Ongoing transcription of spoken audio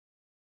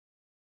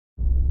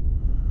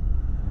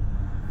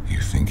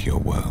think your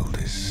world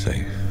is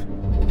safe.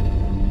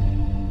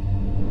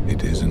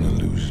 It is an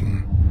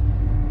illusion.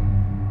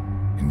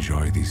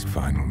 Enjoy these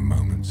final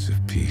moments of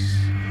peace.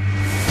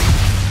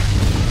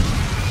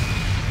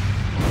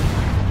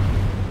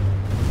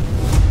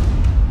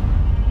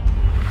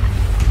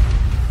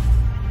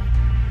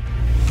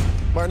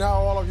 By now,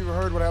 all of you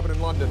have heard what happened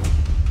in London.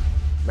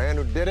 The man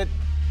who did it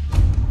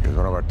is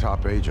one of our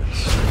top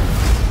agents.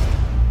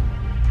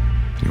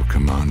 Your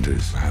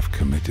commanders have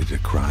committed a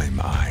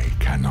crime I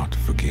cannot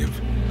forgive.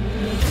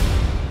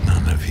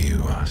 None of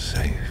you are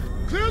safe.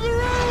 Clear the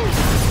road!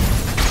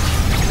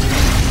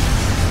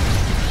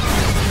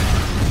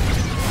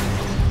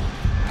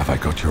 Have I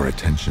got your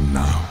attention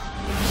now?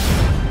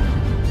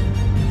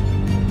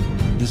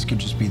 This could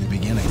just be the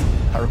beginning.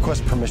 I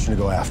request permission to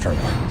go after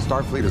him.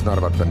 Starfleet is not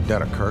about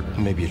vendetta, Kirk.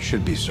 Maybe it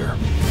should be, sir.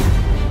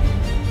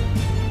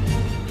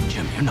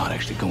 Jim, you're not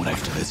actually going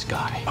after this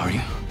guy, are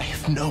you? I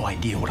have no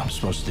idea what I'm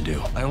supposed to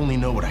do. I only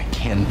know what I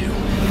can do.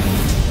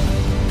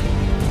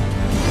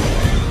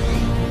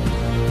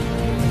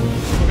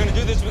 We're gonna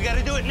do this, we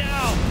gotta do it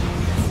now!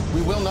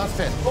 We will not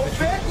fit. Will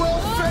fit! Will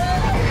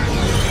fit!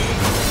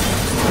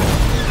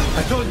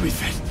 I told you we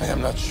fit. I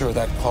am not sure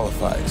that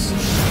qualifies.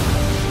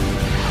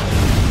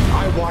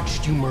 I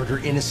watched you murder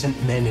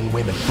innocent men and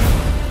women.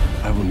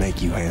 I will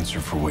make you answer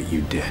for what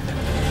you did.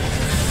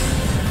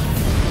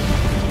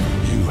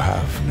 You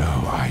have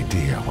no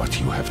idea what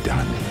you have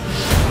done.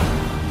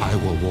 I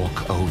will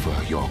walk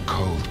over your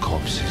cold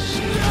corpses.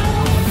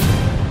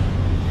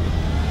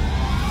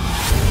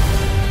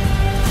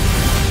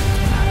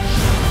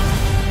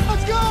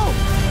 Let's go!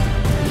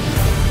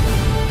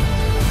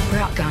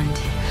 We're outgunned.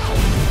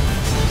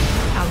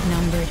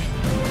 Outnumbered.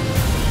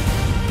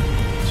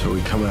 So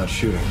we come out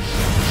shooting.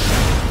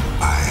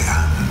 I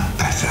am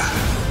better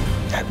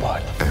At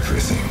what?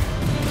 everything.